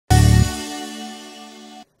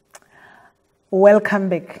Welcome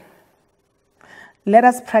back. Let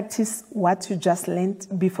us practice what you just learned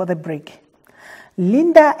before the break.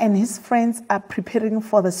 Linda and his friends are preparing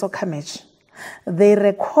for the soccer match. They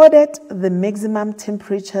recorded the maximum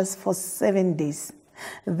temperatures for 7 days.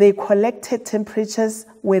 They collected temperatures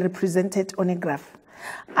were represented on a graph.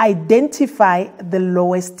 Identify the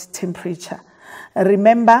lowest temperature.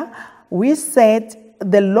 Remember, we said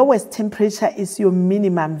the lowest temperature is your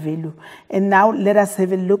minimum value. And now let us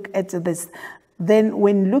have a look at this. Then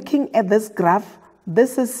when looking at this graph,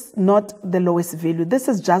 this is not the lowest value. This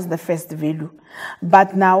is just the first value.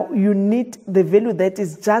 But now you need the value that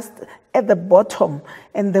is just at the bottom.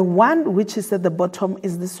 And the one which is at the bottom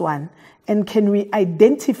is this one. And can we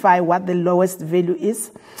identify what the lowest value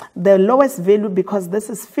is? The lowest value, because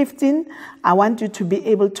this is 15, I want you to be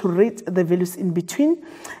able to read the values in between,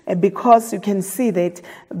 because you can see that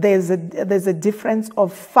there's a difference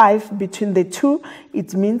of 5 between the two.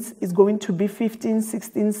 It means it's going to be 15,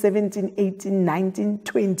 16, 17, 18, 19,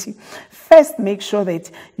 20. First, make sure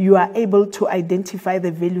that you are able to identify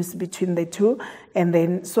the values between the two, and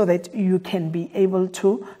then so that you can be able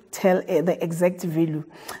to tell the exact value.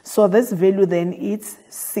 So this value then is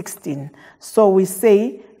 16. So we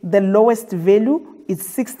say the lowest value is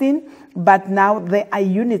 16, but now there are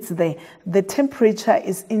units there. The temperature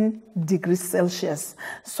is in degrees Celsius.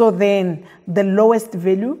 So then the lowest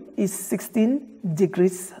value is 16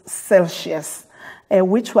 degrees Celsius,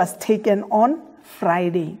 which was taken on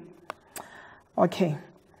Friday. Okay,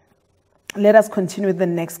 let us continue with the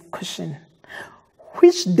next question.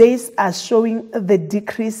 Which days are showing the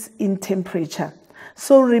decrease in temperature?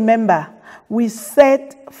 So remember, we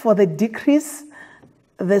said for the decrease,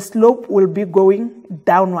 the slope will be going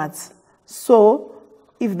downwards. So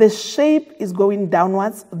if the shape is going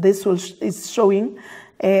downwards, this is showing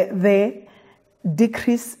the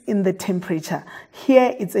decrease in the temperature.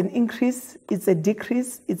 Here it's an increase, it's a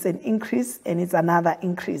decrease, it's an increase, and it's another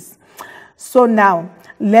increase. So now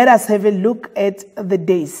let us have a look at the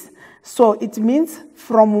days. So it means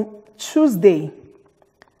from Tuesday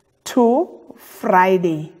to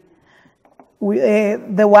Friday,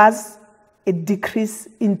 there was a decrease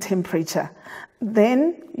in temperature.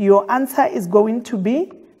 Then your answer is going to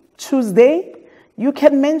be Tuesday. You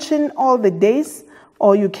can mention all the days,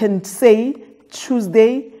 or you can say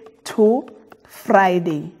Tuesday to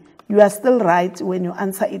Friday. You are still right when you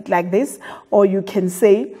answer it like this, or you can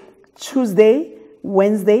say Tuesday,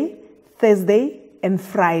 Wednesday, Thursday, and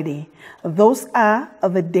Friday. Those are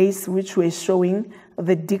the days which were showing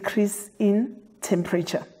the decrease in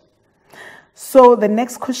temperature. So the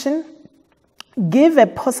next question, give a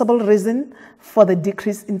possible reason for the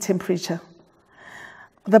decrease in temperature.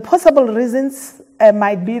 The possible reasons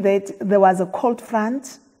might be that there was a cold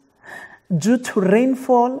front. Due to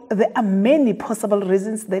rainfall, there are many possible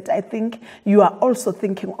reasons that I think you are also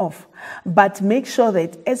thinking of. But make sure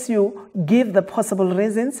that as you give the possible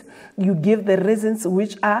reasons, you give the reasons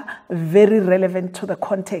which are very relevant to the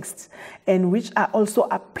context and which are also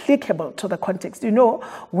applicable to the context. You know,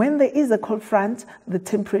 when there is a cold front, the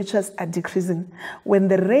temperatures are decreasing. When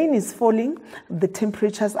the rain is falling, the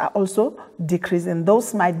temperatures are also decreasing.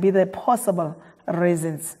 Those might be the possible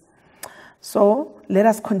reasons. So let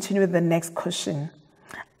us continue with the next question.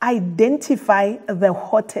 Identify the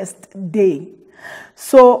hottest day.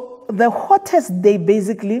 So the hottest day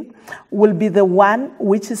basically will be the one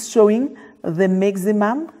which is showing the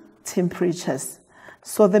maximum temperatures.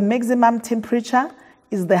 So the maximum temperature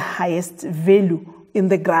is the highest value in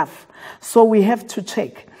the graph. So we have to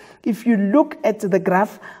check. If you look at the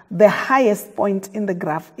graph, the highest point in the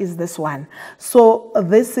graph is this one. So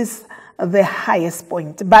this is the highest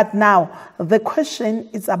point. But now the question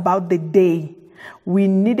is about the day. We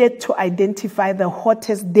needed to identify the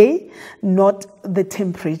hottest day, not the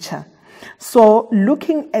temperature. So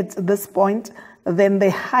looking at this point, then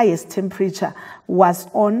the highest temperature was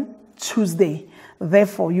on Tuesday.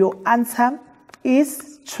 Therefore, your answer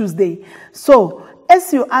is Tuesday. So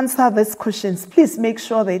as you answer these questions, please make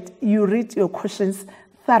sure that you read your questions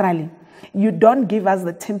thoroughly. You don't give us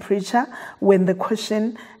the temperature when the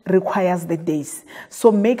question requires the days.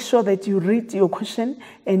 So make sure that you read your question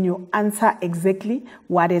and you answer exactly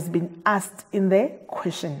what has been asked in the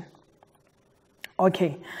question.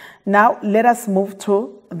 Okay, now let us move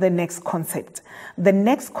to the next concept. The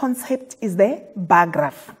next concept is the bar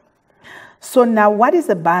graph. So now what is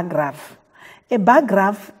a bar graph? A bar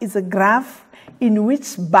graph is a graph in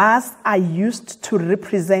which bars are used to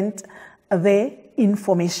represent the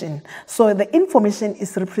information. So the information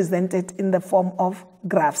is represented in the form of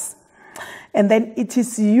graphs. And then it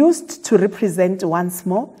is used to represent once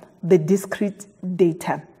more the discrete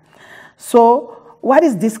data. So what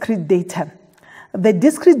is discrete data? The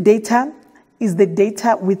discrete data is the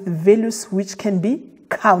data with values which can be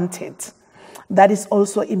counted. That is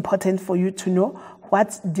also important for you to know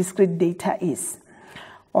what discrete data is.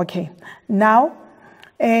 Okay, now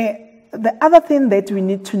the other thing that we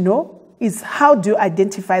need to know is how do you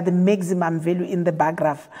identify the maximum value in the bar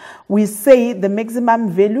graph. We say the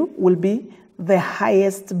maximum value will be the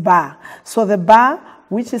highest bar. So the bar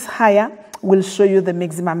which is higher will show you the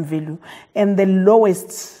maximum value, and the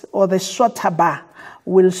lowest or the shorter bar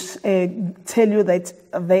will tell you that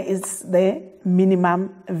there is the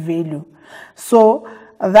minimum value. So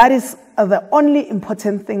that is the only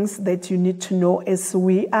important things that you need to know as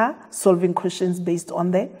we are solving questions based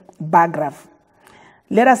on the bar graph.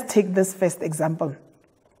 Let us take this first example.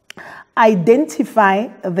 Identify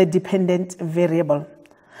the dependent variable.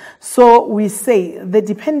 So we say the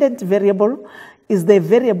dependent variable is the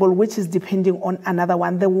variable which is depending on another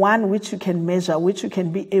one, the one which you can measure, which you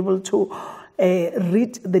can be able to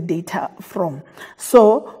read the data from.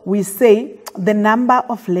 So we say the number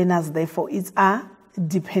of learners, therefore, is a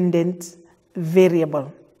dependent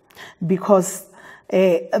variable because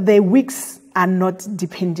the weeks are not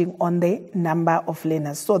depending on the number of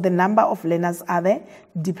learners. So the number of learners are the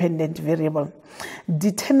dependent variable.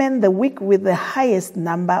 Determine the week with the highest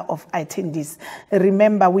number of attendees.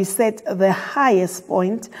 Remember, we said the highest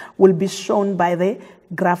point will be shown by the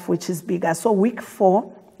graph which is bigger. So week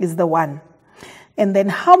 4 is the one. And then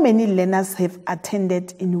how many learners have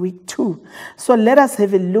attended in week 2? So let us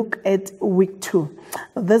have a look at week 2.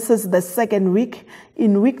 This is the second week.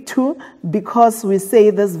 In week 2, because we say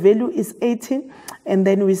this value is 80, and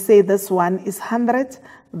then we say this one is 100,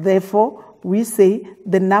 therefore we say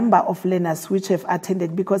the number of learners which have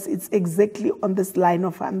attended, because it's exactly on this line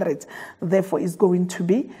of 100, therefore it's going to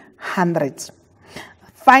be 100.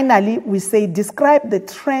 Finally, we say describe the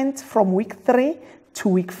trend from week 3 to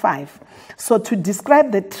week 5. So to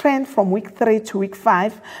describe the trend from week 3 to week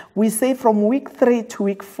 5, we say from week 3 to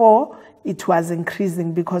week 4, it was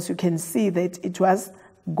increasing because you can see that it was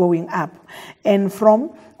going up. And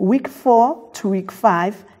from week 4 to week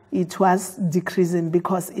 5, it was decreasing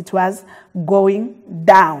because it was going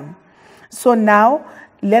down. So now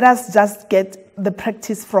let us just get the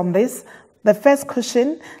practice from this. The first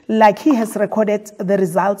question, like he has recorded the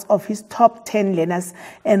results of his top 10 learners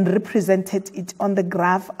and represented it on the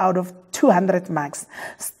graph out of 200 marks.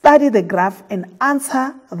 Study the graph and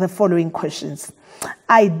answer the following questions.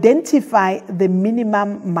 Identify the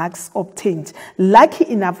minimum marks obtained. Lucky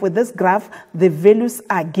enough with this graph, the values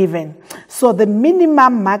are given. So the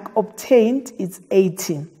minimum mark obtained is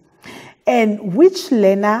 80. And which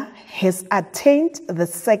learner has attained the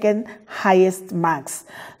second highest marks?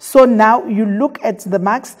 So now you look at the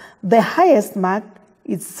marks. The highest mark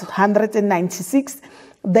is 196.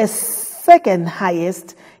 The second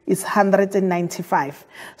highest is 195.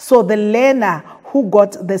 So the learner who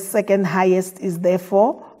got the second highest is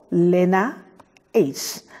therefore learner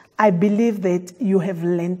H. I believe that you have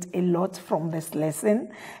learned a lot from this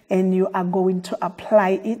lesson and you are going to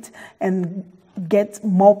apply it and get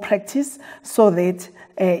more practice so that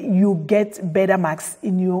you get better marks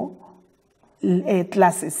in your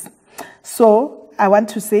classes. So I want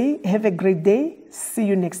to say have a great day. See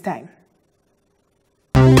you next time.